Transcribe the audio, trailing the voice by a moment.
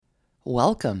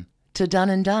Welcome to Done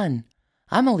and Done.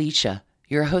 I'm Alicia,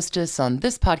 your hostess on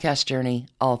this podcast journey,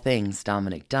 all things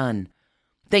Dominic Dunn.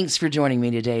 Thanks for joining me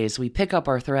today as we pick up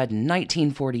our thread in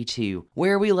 1942,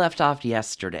 where we left off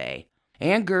yesterday.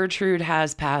 Aunt Gertrude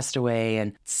has passed away,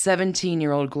 and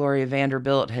 17-year-old Gloria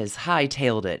Vanderbilt has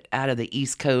hightailed it out of the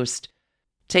East Coast,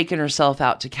 taken herself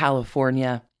out to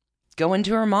California, going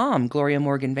to her mom, Gloria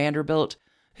Morgan Vanderbilt,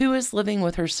 who is living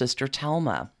with her sister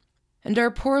Telma. And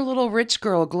our poor little rich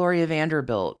girl, Gloria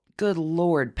Vanderbilt, good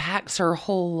Lord, packs her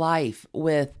whole life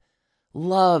with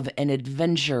love and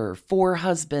adventure, 4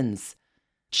 husbands,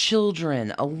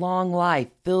 children, a long life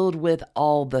filled with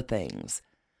all the things.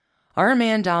 Our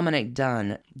man Dominic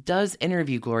Dunn does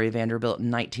interview Gloria Vanderbilt in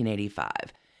 1985.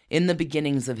 In the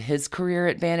beginnings of his career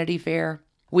at Vanity Fair,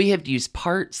 we have used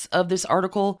parts of this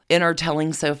article in our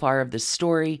telling so far of this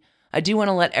story. I do want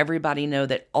to let everybody know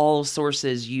that all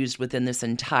sources used within this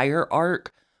entire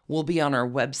arc will be on our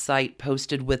website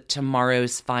posted with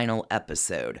tomorrow's final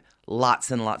episode.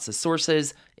 Lots and lots of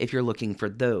sources if you're looking for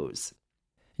those.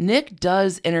 Nick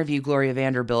does interview Gloria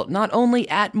Vanderbilt not only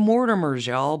at Mortimer's,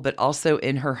 y'all, but also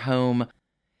in her home.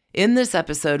 In this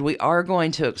episode, we are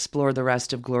going to explore the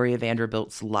rest of Gloria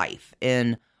Vanderbilt's life.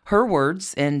 In her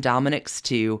words, and Dominic's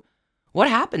too, what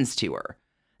happens to her?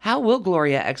 How will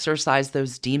Gloria exorcise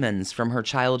those demons from her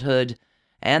childhood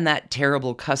and that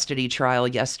terrible custody trial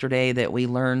yesterday that we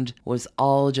learned was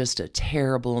all just a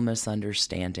terrible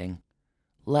misunderstanding?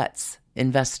 Let's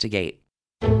investigate.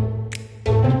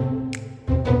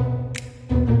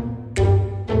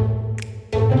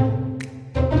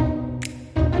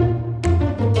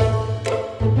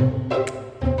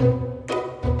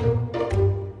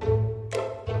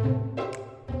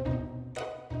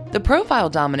 The profile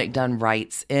Dominic Dunn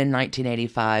writes in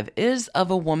 1985 is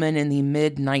of a woman in the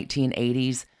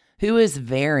mid-1980s who is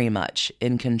very much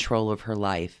in control of her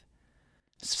life.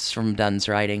 This is from Dunn's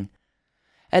writing.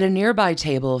 At a nearby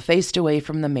table, faced away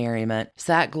from the merriment,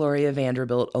 sat Gloria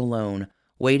Vanderbilt alone,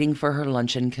 waiting for her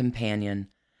luncheon companion.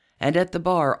 And at the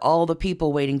bar, all the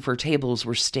people waiting for tables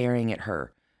were staring at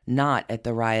her, not at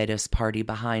the riotous party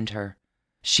behind her.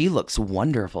 "She looks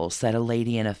wonderful," said a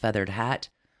lady in a feathered hat.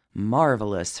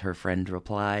 "Marvelous," her friend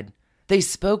replied. They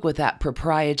spoke with that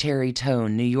proprietary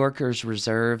tone New Yorkers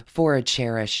reserve for a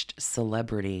cherished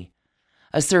celebrity.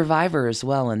 A survivor as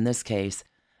well in this case,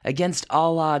 against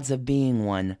all odds of being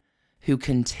one, who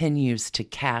continues to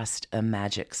cast a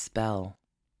magic spell.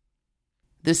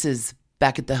 "This is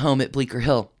back at the home at Bleecker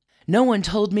Hill. No one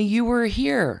told me you were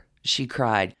here," she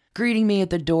cried, greeting me at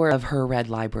the door of her red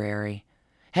library.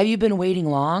 "Have you been waiting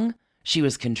long?" She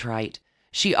was contrite.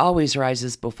 She always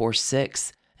rises before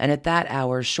 6, and at that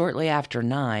hour, shortly after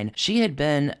 9, she had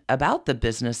been about the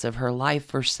business of her life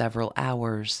for several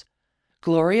hours.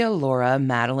 Gloria Laura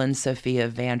Madeline Sophia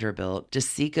Vanderbilt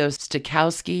DeSico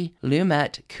Stokowski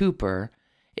Lumet Cooper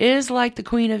is like the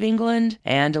Queen of England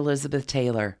and Elizabeth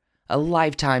Taylor, a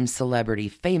lifetime celebrity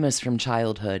famous from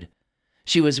childhood.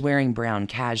 She was wearing brown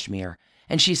cashmere,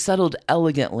 and she settled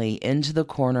elegantly into the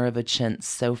corner of a chintz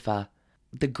sofa.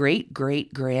 The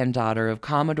great-great-granddaughter of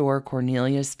Commodore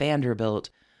Cornelius Vanderbilt,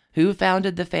 who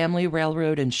founded the family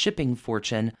railroad and shipping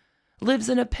fortune, lives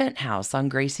in a penthouse on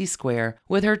Gracie Square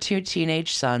with her 2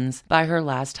 teenage sons by her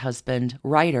last husband,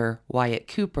 writer Wyatt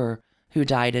Cooper, who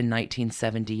died in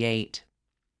 1978.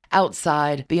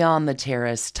 Outside, beyond the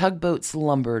terrace, tugboats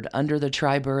lumbered under the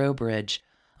Triborough Bridge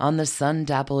on the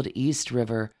sun-dappled East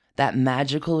River, that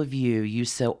magical view you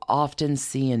so often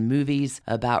see in movies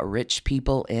about rich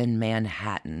people in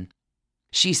Manhattan.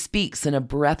 She speaks in a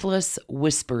breathless,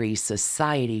 whispery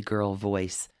society girl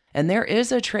voice, and there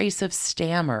is a trace of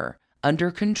stammer,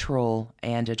 under control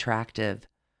and attractive.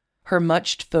 Her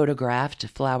much photographed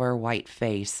flower-white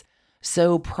face,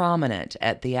 so prominent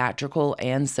at theatrical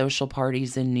and social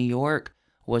parties in New York,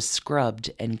 was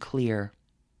scrubbed and clear.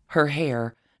 Her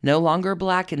hair, no longer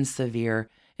black and severe,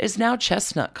 is now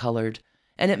chestnut-colored,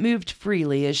 and it moved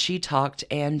freely as she talked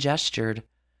and gestured.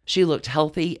 She looked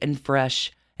healthy and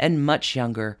fresh, and much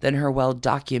younger than her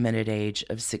well-documented age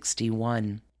of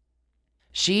 61.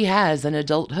 She has, in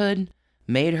adulthood,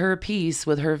 made her peace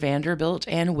with her Vanderbilt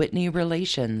and Whitney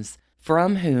relations,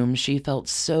 from whom she felt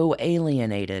so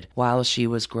alienated while she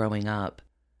was growing up.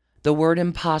 The word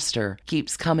imposter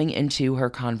keeps coming into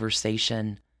her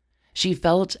conversation. She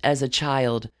felt as a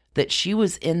child that she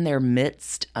was in their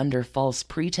midst under false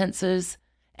pretenses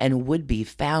and would be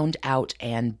found out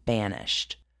and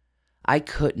banished. "I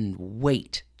couldn't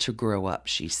wait to grow up,"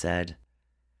 she said.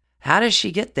 How does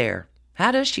she get there?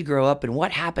 How does she grow up, and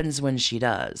what happens when she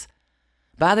does?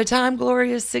 By the time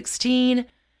Gloria's 16,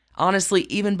 honestly,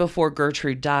 even before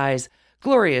Gertrude dies,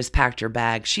 Gloria's packed her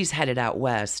bag. She's headed out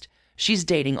west. She's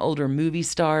dating older movie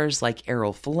stars like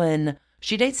Errol Flynn.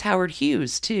 She dates Howard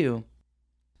Hughes, too.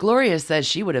 Gloria says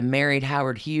she would have married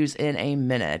Howard Hughes in a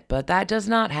minute, but that does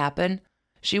not happen.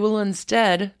 She will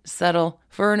instead settle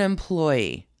for an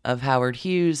employee of Howard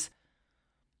Hughes.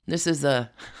 This is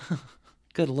a,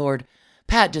 good Lord,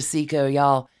 Pat DeSico,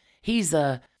 y'all. He's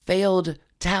a failed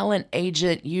talent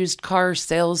agent, used car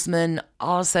salesman,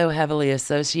 also heavily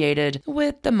associated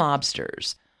with the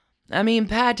mobsters. I mean,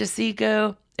 Pat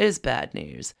DeSico is bad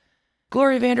news.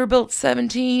 Gloria Vanderbilt's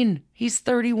 17. He's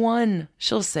 31.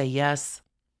 She'll say yes.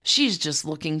 She's just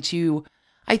looking to,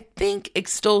 I think,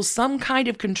 extol some kind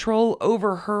of control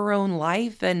over her own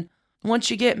life. And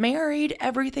once you get married,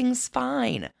 everything's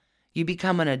fine. You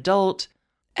become an adult.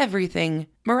 Everything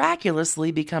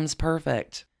miraculously becomes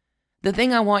perfect. The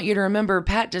thing I want you to remember,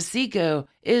 Pat DeSico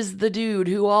is the dude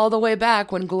who all the way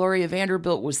back when Gloria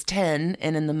Vanderbilt was 10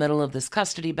 and in the middle of this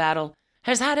custody battle,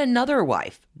 has had another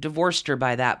wife, divorced her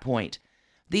by that point.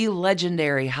 The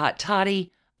legendary hot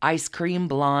toddy, ice cream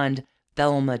blonde,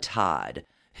 Thelma Todd,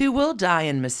 who will die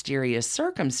in mysterious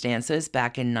circumstances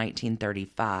back in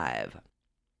 1935.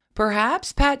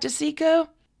 Perhaps Pat DeSico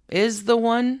is the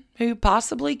one who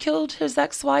possibly killed his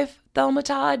ex-wife, Thelma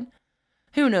Todd.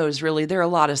 Who knows, really? There are a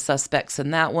lot of suspects in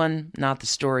that one, not the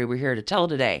story we're here to tell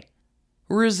today.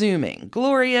 Resuming,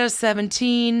 Gloria,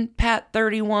 17, Pat,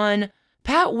 31.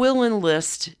 Pat will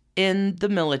enlist in the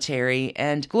military,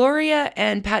 and Gloria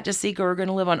and Pat DeSico are going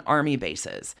to live on Army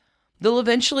bases. They'll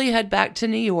eventually head back to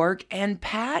New York, and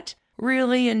Pat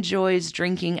really enjoys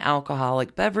drinking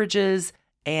alcoholic beverages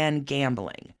and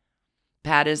gambling.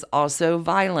 Pat is also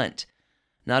violent,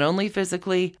 not only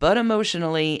physically, but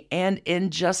emotionally, and in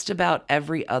just about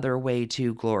every other way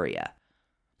to Gloria.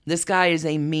 This guy is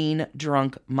a mean,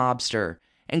 drunk mobster,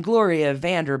 and Gloria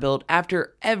Vanderbilt,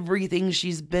 after everything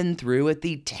she's been through at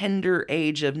the tender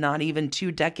age of not even 2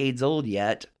 decades old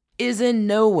yet, is in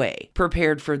no way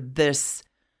prepared for this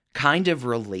kind of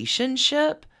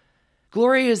relationship.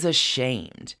 Gloria is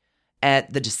ashamed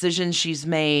at the decisions she's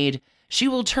made. She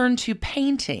will turn to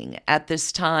painting at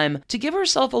this time to give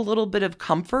herself a little bit of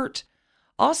comfort,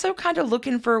 also kind of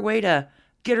looking for a way to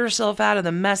get herself out of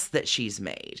the mess that she's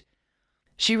made.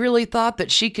 She really thought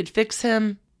that she could fix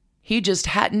him. He just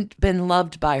hadn't been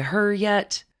loved by her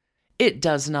yet. It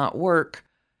does not work.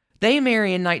 They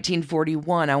marry in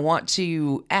 1941. I want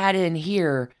to add in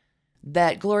here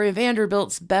that Gloria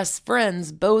Vanderbilt's best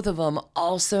friends, both of them,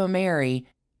 also marry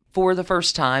for the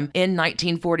first time in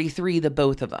 1943, the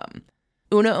both of them.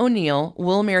 Una O'Neill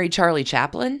will marry Charlie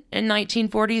Chaplin in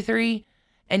 1943,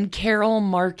 and Carol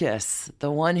Marcus,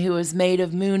 the one who is made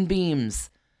of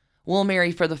moonbeams, will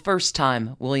marry for the first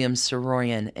time William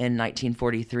Saroyan in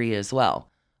 1943 as well.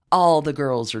 All the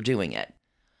girls are doing it.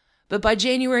 But by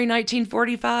January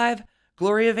 1945,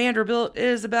 Gloria Vanderbilt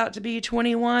is about to be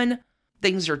 21.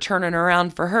 Things are turning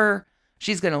around for her.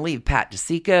 She's going to leave Pat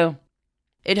DeSico.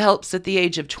 It helps at the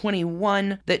age of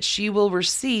 21 that she will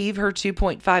receive her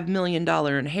 $2.5 million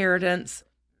inheritance,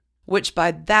 which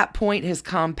by that point has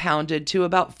compounded to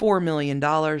about $4 million.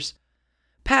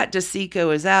 Pat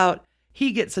DeSico is out.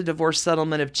 He gets a divorce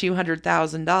settlement of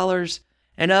 $200,000.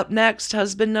 And up next,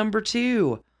 husband number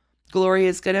 2. Gloria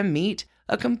is going to meet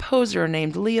a composer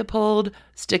named Leopold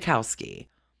Stokowski.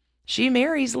 She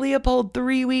marries Leopold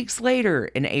 3 weeks later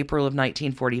in April of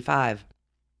 1945.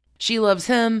 She loves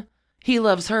him. He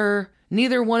loves her.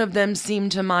 Neither one of them seem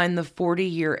to mind the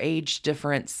 40-year age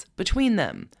difference between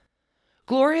them.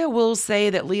 Gloria will say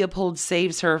that Leopold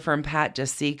saves her from Pat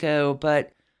DeSico,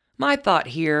 but my thought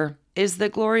here is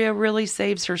that Gloria really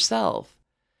saves herself.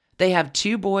 They have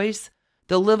 2 boys.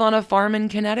 They'll live on a farm in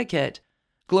Connecticut.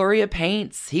 Gloria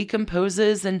paints, he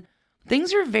composes, and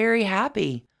things are very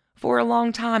happy for a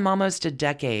long time, almost a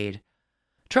decade.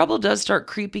 Trouble does start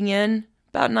creeping in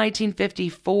about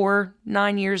 1954,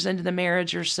 9 years into the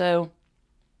marriage or so.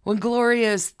 When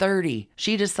Gloria is 30,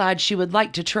 she decides she would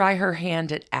like to try her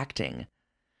hand at acting.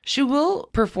 She will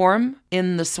perform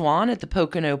in The Swan at the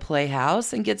Pocono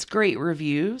Playhouse and gets great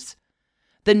reviews.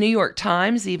 The New York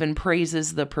Times even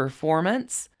praises the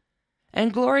performance.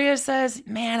 And Gloria says,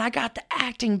 man, I got the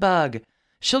acting bug.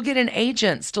 She'll get an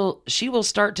agent, she will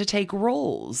start to take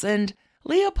roles. And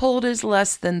Leopold is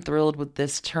less than thrilled with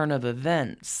this turn of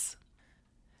events.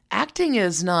 Acting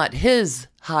is not his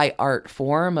high art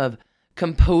form of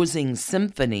composing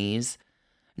symphonies,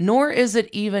 nor is it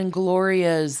even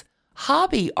Gloria's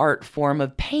hobby art form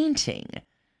of painting.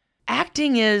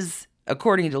 Acting is,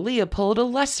 according to Leopold, a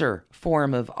lesser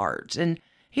form of art, and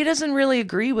he doesn't really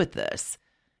agree with this.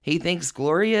 He thinks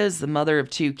Gloria is the mother of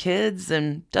 2 kids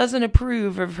and doesn't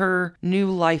approve of her new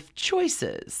life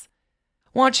choices.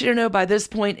 Want you to know by this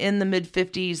point in the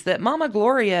mid-50s that Mama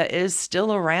Gloria is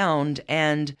still around,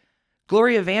 and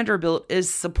Gloria Vanderbilt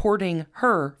is supporting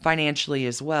her financially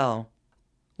as well.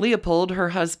 Leopold, her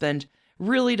husband,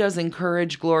 really does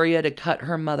encourage Gloria to cut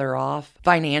her mother off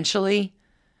financially.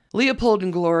 Leopold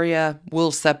and Gloria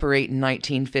will separate in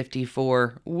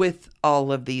 1954 with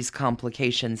all of these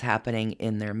complications happening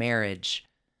in their marriage.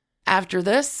 After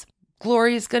this,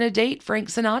 Gloria's going to date Frank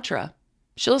Sinatra.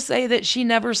 She'll say that she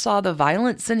never saw the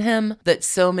violence in him that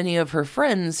so many of her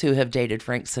friends who have dated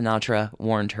Frank Sinatra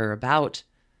warned her about.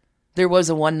 There was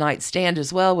a one-night stand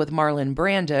as well with Marlon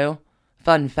Brando.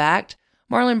 Fun fact,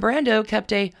 Marlon Brando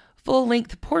kept a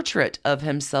full-length portrait of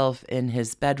himself in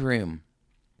his bedroom.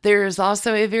 There is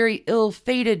also a very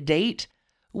ill-fated date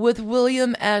with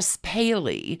William S.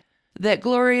 Paley that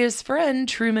Gloria's friend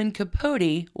Truman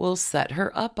Capote will set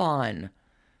her up on.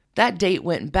 That date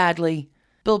went badly.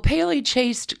 Bill Paley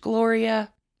chased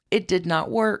Gloria. It did not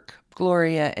work.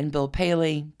 Gloria and Bill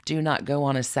Paley do not go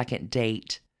on a second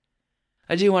date.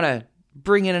 I do want to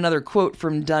bring in another quote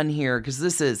from Dunn here because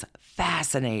this is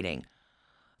fascinating.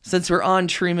 Since we're on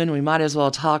Truman, we might as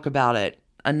well talk about it.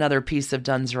 Another piece of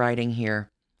Dunn's writing here.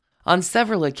 On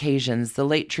several occasions, the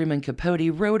late Truman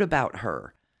Capote wrote about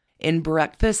her. In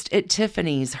Breakfast at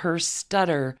Tiffany's, her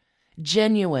stutter,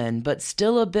 genuine but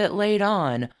still a bit laid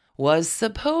on, was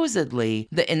supposedly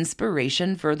the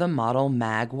inspiration for the model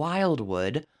Mag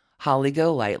Wildwood, Holly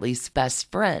Golightly's best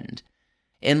friend.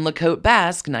 In Lacote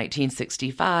Basque,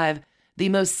 1965, the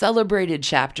most celebrated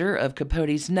chapter of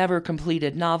Capote's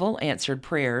never-completed novel, Answered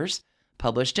Prayers,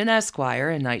 published in Esquire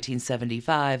in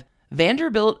 1975,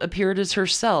 Vanderbilt appeared as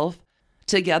herself,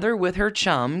 together with her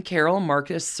chum, Carol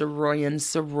Marcus Soroyan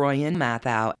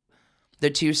Mathau. The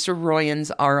two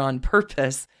Soroyans are on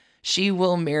purpose. She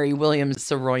will marry William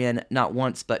Soroyan not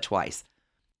once but twice.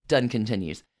 Dunn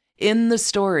continues. In the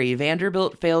story,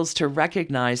 Vanderbilt fails to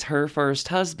recognize her first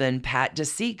husband, Pat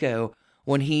DeSico,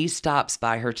 when he stops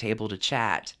by her table to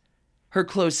chat. Her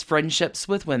close friendships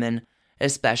with women,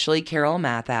 especially Carol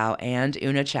Mathau and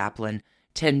Una Chaplin,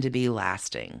 tend to be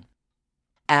lasting.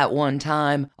 At one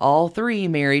time, all three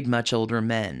married much older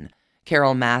men.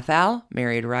 Carol Mathau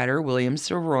married writer William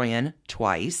Soroyan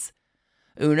twice.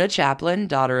 Una Chaplin,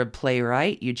 daughter of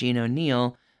playwright Eugene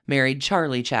O'Neill, married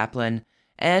Charlie Chaplin,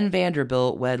 and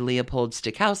Vanderbilt wed Leopold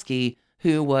Stokowski,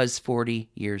 who was 40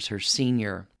 years her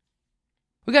senior.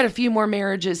 We got a few more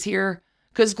marriages here,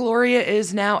 because Gloria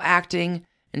is now acting,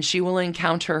 and she will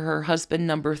encounter her husband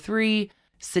number 3,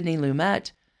 Sidney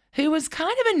Lumet, who was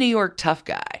kind of a New York tough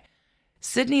guy.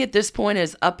 Sidney at this point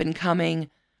is up and coming.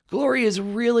 Gloria is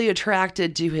really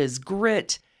attracted to his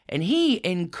grit, and he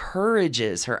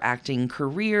encourages her acting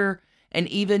career and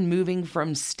even moving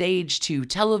from stage to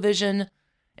television.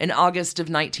 In August of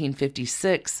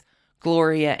 1956,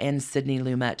 Gloria and Sidney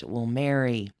Lumet will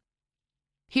marry.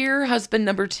 Here, husband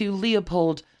number 2,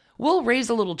 Leopold, will raise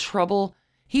a little trouble.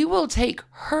 He will take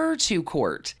her to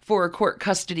court for a court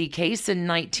custody case in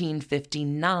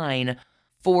 1959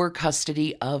 for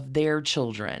custody of their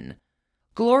children.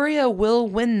 Gloria will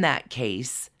win that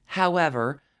case.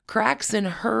 However, cracks in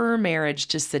her marriage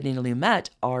to Sidney Lumet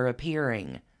are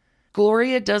appearing.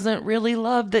 Gloria doesn't really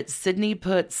love that Sidney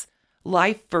puts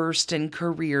life first and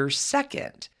career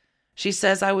second. She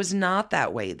says, I was not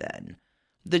that way then.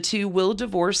 The two will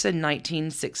divorce in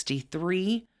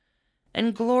 1963.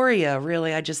 And Gloria,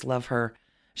 really, I just love her.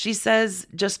 She says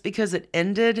just because it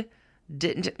ended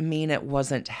didn't mean it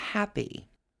wasn't happy.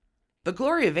 But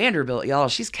Gloria Vanderbilt, y'all,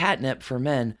 she's catnip for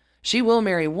men. She will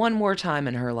marry one more time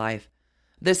in her life.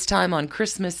 This time on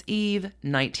Christmas Eve,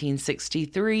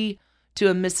 1963, to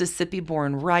a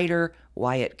Mississippi-born writer,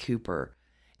 Wyatt Cooper.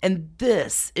 And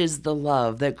this is the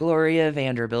love that Gloria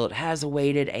Vanderbilt has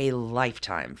waited a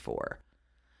lifetime for.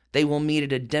 They will meet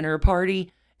at a dinner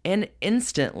party, and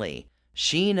instantly,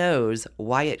 she knows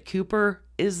Wyatt Cooper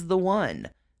is the one.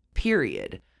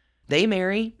 Period. They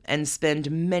marry and spend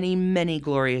many, many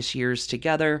glorious years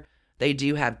together. They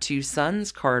do have 2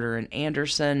 sons, Carter and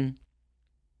Anderson.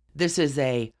 This is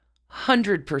a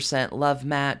 100% love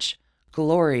match.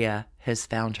 Gloria has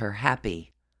found her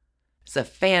happy. It's a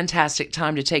fantastic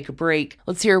time to take a break.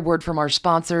 Let's hear a word from our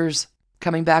sponsors.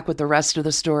 Coming back with the rest of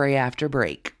the story after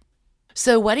break.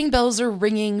 So wedding bells are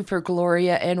ringing for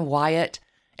Gloria and Wyatt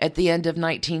at the end of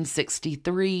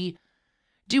 1963.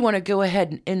 Do want to go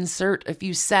ahead and insert a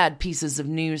few sad pieces of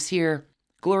news here.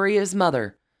 Gloria's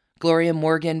mother, Gloria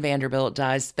Morgan Vanderbilt,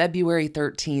 dies February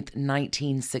 13th,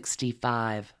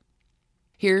 1965.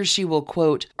 Here she will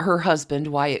quote her husband,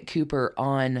 Wyatt Cooper,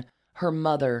 on her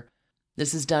mother.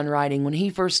 This is Dunn writing, when he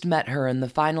first met her in the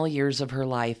final years of her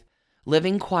life,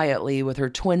 living quietly with her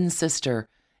twin sister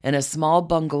in a small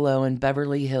bungalow in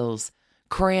Beverly Hills,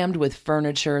 crammed with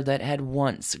furniture that had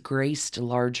once graced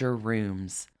larger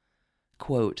rooms.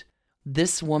 Quote,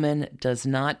 "This woman does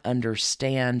not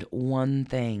understand one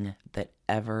thing that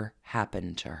ever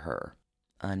happened to her."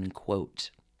 Unquote.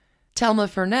 Thelma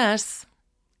Furness,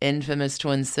 infamous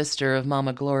twin sister of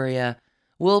Mama Gloria,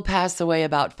 will pass away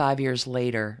about 5 years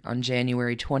later on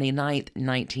January 29th,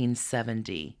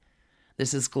 1970.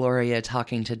 This is Gloria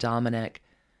talking to Dominic.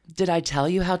 "Did I tell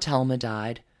you how Thelma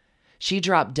died? She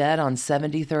dropped dead on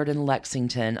 73rd and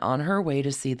Lexington on her way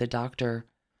to see the doctor.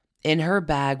 In her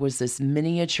bag was this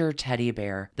miniature teddy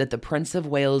bear that the Prince of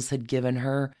Wales had given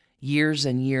her years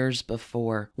and years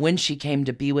before when she came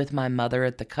to be with my mother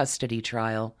at the custody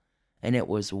trial, and it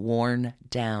was worn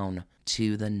down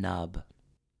to the nub."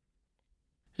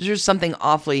 There's something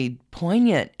awfully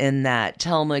poignant in that,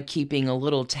 Thelma keeping a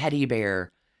little teddy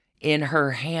bear in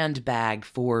her handbag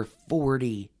for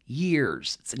 40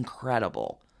 years. It's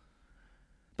incredible.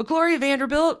 But Gloria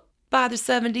Vanderbilt, by the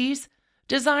 70s,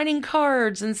 designing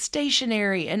cards and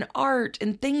stationery and art,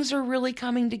 and things are really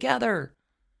coming together.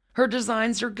 Her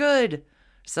designs are good.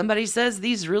 Somebody says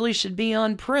these really should be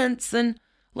on prints, and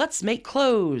let's make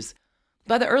clothes.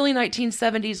 By the early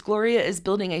 1970s, Gloria is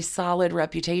building a solid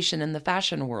reputation in the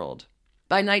fashion world.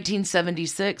 By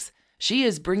 1976, she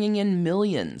is bringing in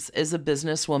millions as a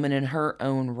businesswoman in her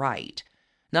own right,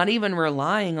 not even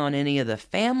relying on any of the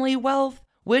family wealth,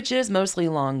 which is mostly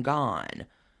long gone.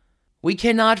 We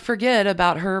cannot forget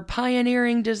about her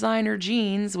pioneering designer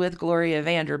jeans with Gloria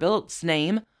Vanderbilt's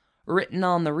name written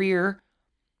on the rear.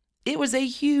 It was a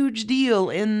huge deal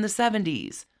in the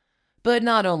 70s. But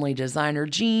not only designer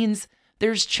jeans,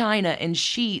 there's China and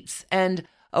sheets and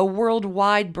a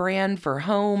worldwide brand for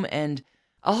home, and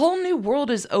a whole new world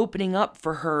is opening up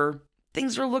for her.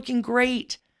 Things are looking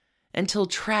great until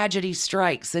tragedy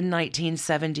strikes in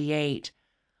 1978.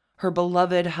 Her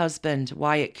beloved husband,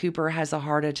 Wyatt Cooper, has a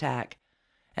heart attack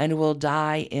and will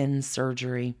die in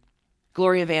surgery.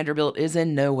 Gloria Vanderbilt is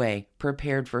in no way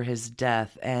prepared for his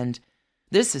death, and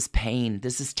this is pain.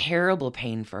 This is terrible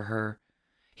pain for her.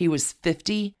 He was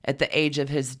 50 at the age of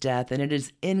his death, and it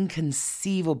is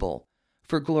inconceivable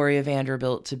for Gloria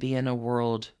Vanderbilt to be in a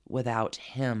world without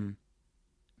him.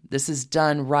 This is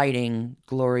done writing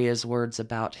Gloria's words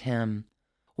about him.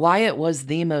 Wyatt was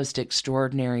the most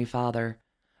extraordinary father.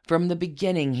 From the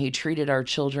beginning, he treated our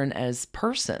children as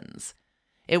persons.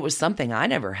 It was something I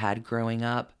never had growing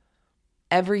up.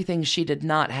 Everything she did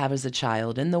not have as a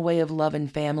child in the way of love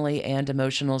and family and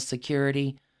emotional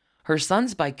security, her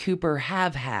sons by Cooper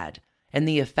have had, and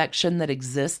the affection that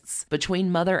exists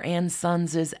between mother and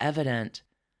sons is evident.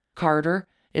 Carter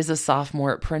is a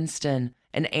sophomore at Princeton,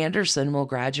 and Anderson will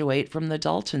graduate from the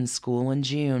Dalton School in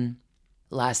June.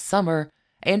 Last summer,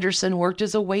 Anderson worked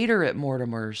as a waiter at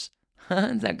Mortimer's.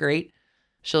 Isn't that great?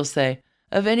 She'll say,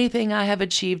 "Of anything I have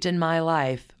achieved in my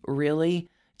life, really,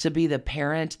 to be the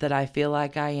parent that I feel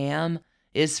like I am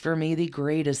is for me the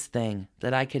greatest thing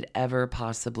that I could ever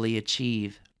possibly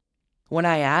achieve." When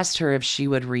I asked her if she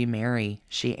would remarry,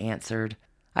 she answered,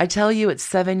 "I tell you, it's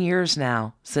 7 years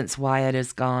now since Wyatt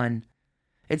is gone.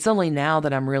 It's only now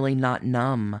that I'm really not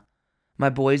numb. My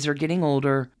boys are getting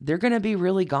older. They're going to be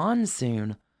really gone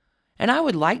soon. And I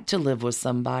would like to live with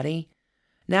somebody.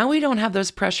 Now we don't have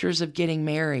those pressures of getting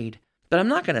married, but I'm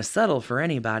not going to settle for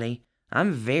anybody.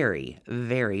 I'm very,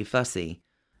 very fussy."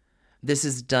 This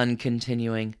is Dunn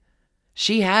continuing.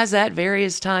 She has at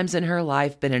various times in her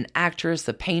life been an actress,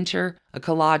 a painter, a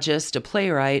collagist, a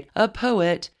playwright, a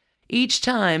poet, each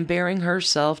time bearing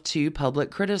herself to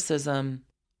public criticism.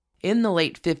 In the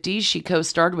late 50s, she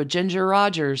co-starred with Ginger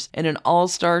Rogers in an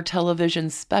all-star television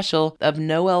special of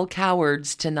Noel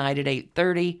Coward's Tonight at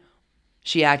 8:30.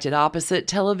 She acted opposite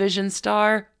television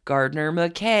star Gardner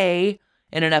McKay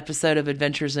in an episode of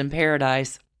Adventures in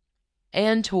Paradise,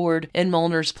 and toured in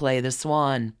Molnar's play The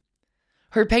Swan.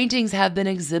 Her paintings have been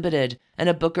exhibited, and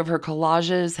a book of her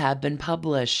collages have been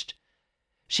published.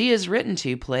 She has written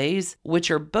 2 plays, which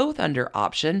are both under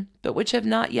option, but which have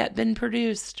not yet been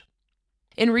produced.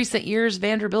 In recent years,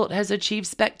 Vanderbilt has achieved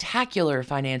spectacular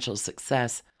financial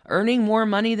success, earning more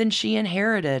money than she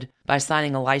inherited by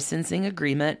signing a licensing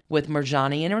agreement with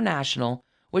Marjani International,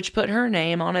 which put her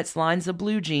name on its lines of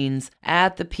blue jeans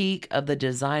at the peak of the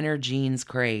designer jeans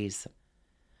craze.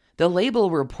 The label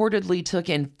reportedly took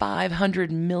in $500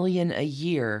 million a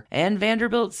year, and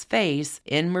Vanderbilt's face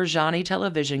in Marjani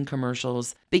television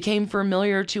commercials became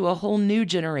familiar to a whole new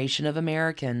generation of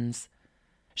Americans.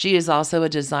 She is also a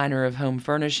designer of home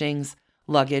furnishings,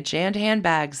 luggage, and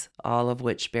handbags, all of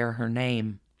which bear her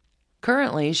name.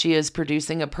 Currently, she is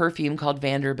producing a perfume called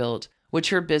Vanderbilt, which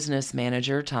her business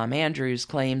manager, Tom Andrews,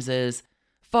 claims is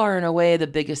far and away the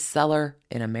biggest seller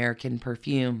in American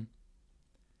perfume.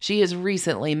 She has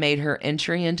recently made her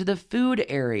entry into the food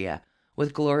area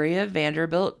with Gloria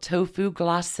Vanderbilt Tofu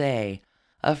Glacé,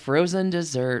 a frozen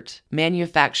dessert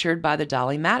manufactured by the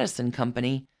Dolly Madison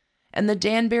Company, and the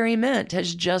Danbury Mint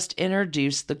has just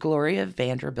introduced the Gloria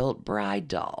Vanderbilt Bride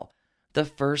Doll, the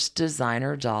first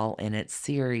designer doll in its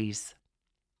series.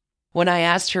 When I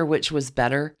asked her which was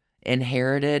better,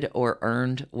 inherited or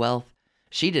earned wealth,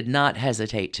 she did not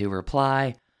hesitate to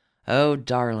reply, "Oh,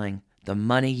 darling, the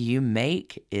money you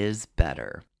make is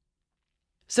better."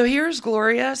 So here's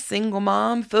Gloria, single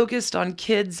mom, focused on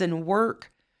kids and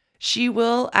work. She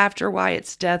will, after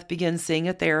Wyatt's death, begin seeing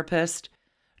a therapist,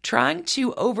 trying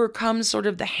to overcome sort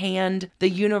of the hand the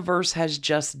universe has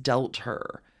just dealt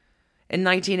her. In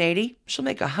 1980, she'll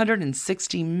make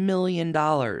 $160 million.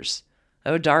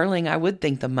 Oh, darling, I would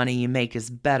think the money you make is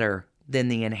better than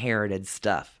the inherited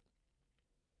stuff.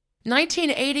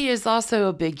 1980 is also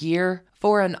a big year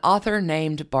for an author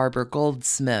named Barbara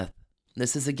Goldsmith.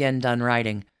 This is again done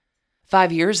writing.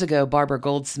 5 years ago, Barbara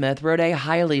Goldsmith wrote a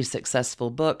highly successful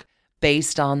book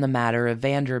based on the matter of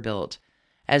Vanderbilt,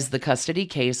 as the custody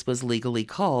case was legally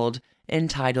called,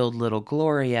 entitled Little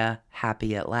Gloria,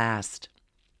 Happy at Last.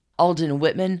 Alden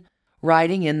Whitman,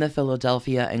 writing in the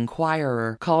Philadelphia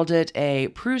Inquirer, called it a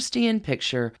Proustian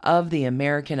picture of the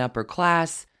American upper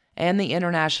class and the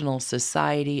international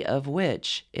society of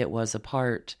which it was a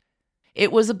part.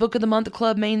 It was a Book of the Month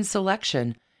Club main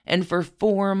selection, and for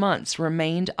 4 months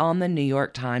remained on the New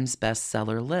York Times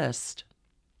bestseller list.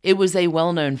 It was a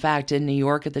well-known fact in New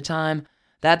York at the time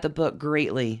that the book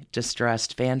greatly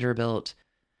distressed Vanderbilt.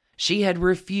 She had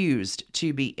refused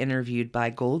to be interviewed by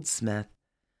Goldsmith.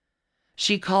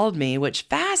 She called me, which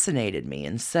fascinated me,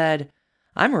 and said,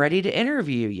 "I'm ready to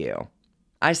interview you."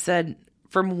 I said,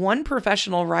 "From one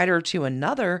professional writer to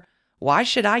another, why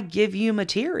should I give you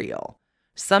material?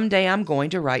 Someday I'm going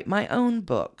to write my own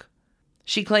book."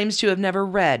 She claims to have never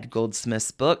read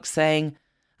Goldsmith's book, saying,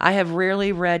 "I have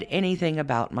rarely read anything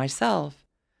about myself."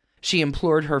 She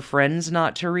implored her friends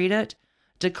not to read it,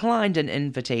 declined an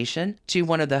invitation to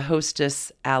one of the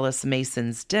hostess Alice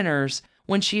Mason's dinners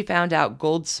when she found out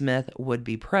Goldsmith would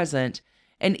be present,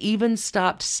 and even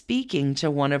stopped speaking to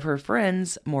one of her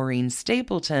friends, Maureen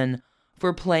Stapleton,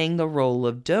 for playing the role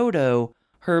of Dodo,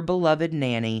 her beloved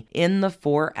nanny, in the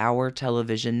 4-hour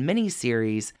television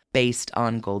miniseries based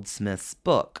on Goldsmith's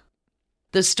book.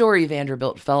 The story,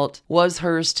 Vanderbilt felt, was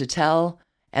hers to tell,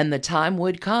 and the time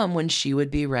would come when she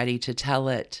would be ready to tell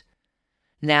it.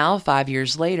 Now, 5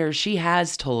 years later, she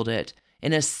has told it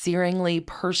in a searingly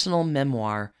personal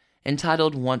memoir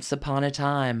entitled Once Upon a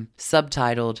Time,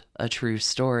 subtitled A True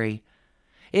Story.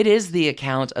 It is the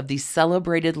account of the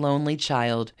celebrated lonely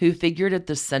child who figured at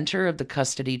the center of the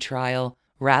custody trial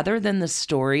rather than the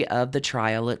story of the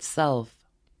trial itself.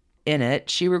 In it,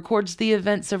 she records the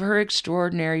events of her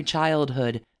extraordinary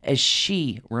childhood as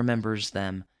she remembers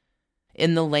them.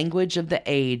 In the language of the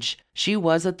age she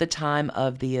was at the time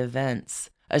of the events,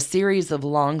 a series of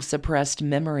long-suppressed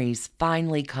memories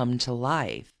finally come to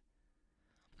life.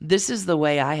 "This is the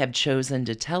way I have chosen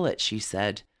to tell it," she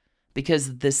said,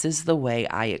 "because this is the way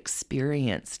I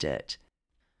experienced it."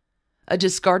 A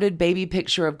discarded baby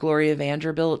picture of Gloria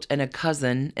Vanderbilt and a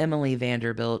cousin, Emily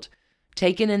Vanderbilt,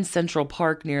 taken in Central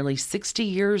Park nearly 60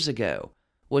 years ago,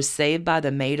 was saved by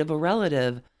the maid of a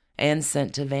relative and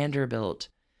sent to Vanderbilt,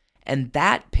 and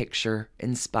that picture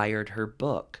inspired her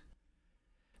book.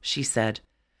 She said,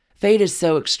 "Fate is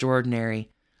so extraordinary.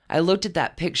 I looked at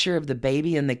that picture of the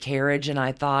baby in the carriage and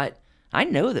I thought, I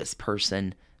know this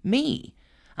person, me.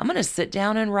 I'm going to sit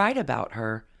down and write about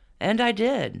her. And I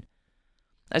did.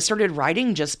 I started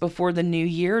writing just before the new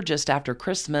year, just after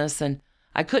Christmas, and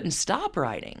I couldn't stop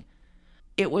writing.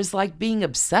 It was like being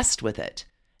obsessed with it.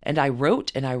 And I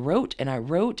wrote and I wrote and I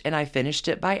wrote and I finished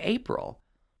it by April.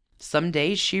 Some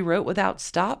days she wrote without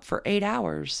stop for 8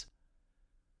 hours.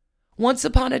 Once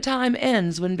Upon a Time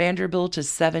ends when Vanderbilt is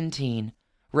 17,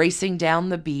 racing down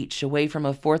the beach away from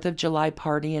a 4th of July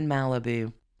party in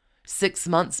Malibu, 6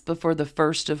 months before the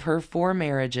first of her 4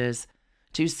 marriages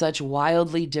to such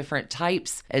wildly different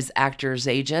types as actor's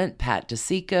agent Pat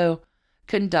DeSico,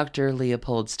 conductor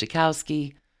Leopold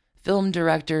Stokowski, film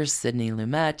director Sidney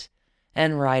Lumet,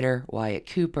 and writer Wyatt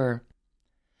Cooper.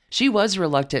 She was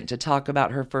reluctant to talk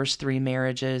about her first 3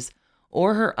 marriages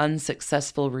or her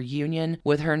unsuccessful reunion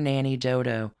with her nanny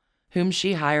Dodo, whom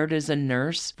she hired as a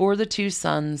nurse for the 2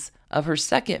 sons of her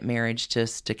second marriage to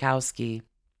Stokowski.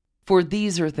 For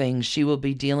these are things she will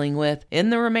be dealing with in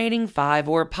the remaining 5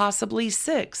 or possibly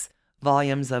 6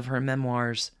 volumes of her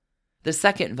memoirs. The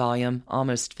second volume,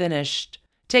 almost finished,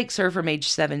 takes her from age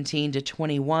 17 to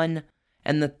 21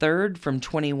 and the third from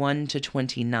 21 to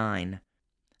 29.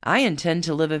 I intend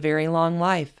to live a very long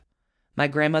life. My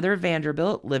grandmother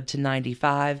Vanderbilt lived to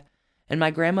 95, and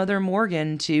my grandmother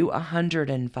Morgan to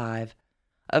 105.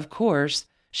 Of course,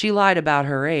 she lied about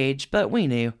her age, but we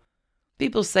knew.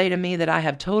 People say to me that I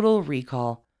have total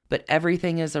recall, but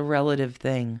everything is a relative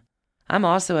thing. I'm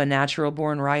also a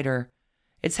natural-born writer.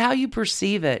 It's how you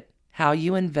perceive it, how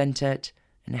you invent it,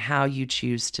 and how you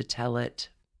choose to tell it.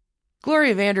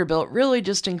 Gloria Vanderbilt, really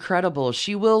just incredible.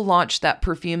 She will launch that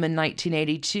perfume in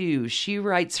 1982. She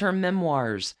writes her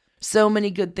memoirs. So many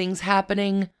good things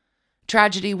happening.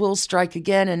 Tragedy will strike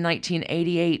again in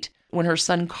 1988 when her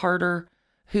son Carter,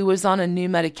 who was on a new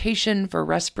medication for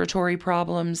respiratory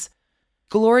problems,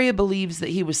 Gloria believes that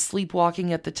he was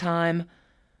sleepwalking at the time.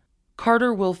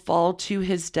 Carter will fall to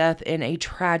his death in a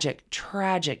tragic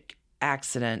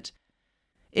accident.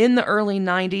 In the early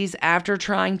 90s, after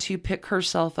trying to pick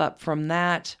herself up from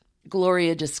that,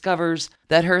 Gloria discovers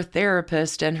that her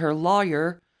therapist and her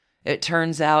lawyer, it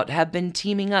turns out, have been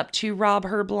teaming up to rob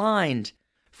her blind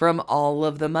from all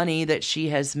of the money that she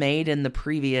has made in the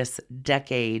previous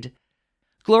decade.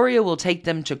 Gloria will take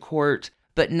them to court,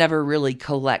 but never really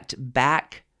collect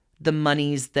back the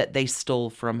monies that they stole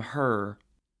from her.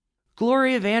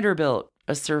 Gloria Vanderbilt,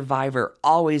 a survivor,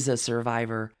 always a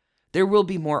survivor. There will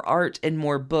be more art and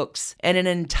more books and an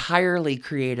entirely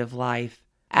creative life.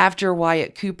 After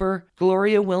Wyatt Cooper,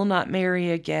 Gloria will not marry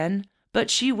again, but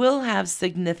she will have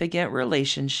significant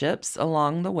relationships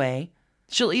along the way.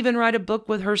 She'll even write a book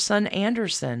with her son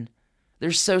Anderson.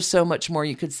 There's so much more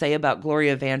you could say about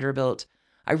Gloria Vanderbilt.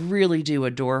 I really do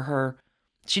adore her.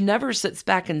 She never sits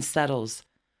back and settles.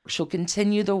 She'll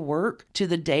continue the work to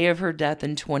the day of her death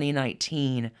in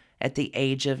 2019 at the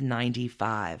age of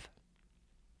 95.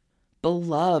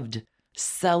 Beloved,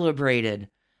 celebrated,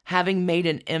 having made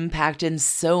an impact in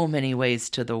so many ways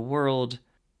to the world.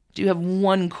 I do have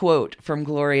one quote from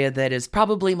Gloria that is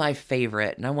probably my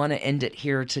favorite, and I want to end it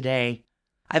here today.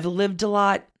 I've lived a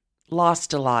lot,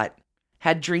 lost a lot,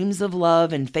 had dreams of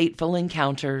love and fateful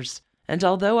encounters, and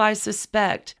although I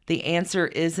suspect the answer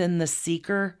is in the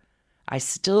seeker, I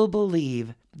still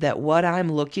believe that what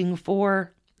I'm looking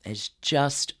for is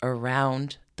just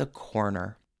around the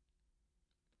corner.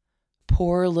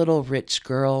 Poor little rich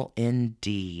girl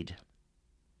indeed.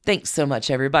 Thanks so much,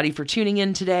 everybody, for tuning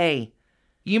in today.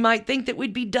 You might think that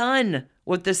we'd be done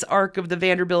with this arc of the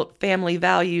Vanderbilt family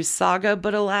values saga,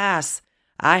 but alas,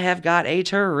 I have got a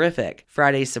terrific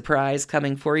Friday surprise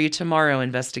coming for you tomorrow,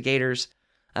 investigators.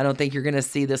 I don't think you're going to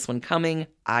see this one coming.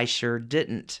 I sure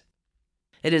didn't.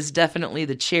 It is definitely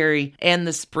the cherry and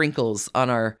the sprinkles on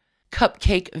our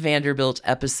Cupcake Vanderbilt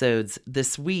episodes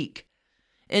this week.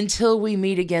 Until we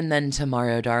meet again then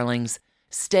tomorrow, darlings,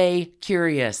 stay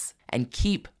curious and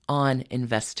keep on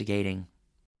investigating.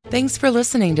 Thanks for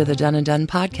listening to the Done & Done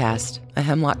podcast, a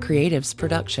Hemlock Creatives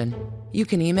production. You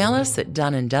can email us at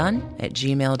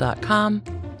doneanddone@gmail.com.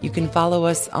 You can follow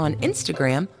us on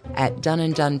Instagram at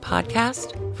Done & Done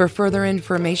Podcast. For further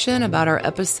information about our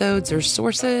episodes or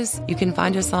sources, you can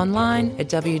find us online at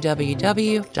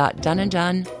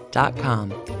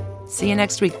www.doneanddone.com. See you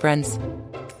next week, friends.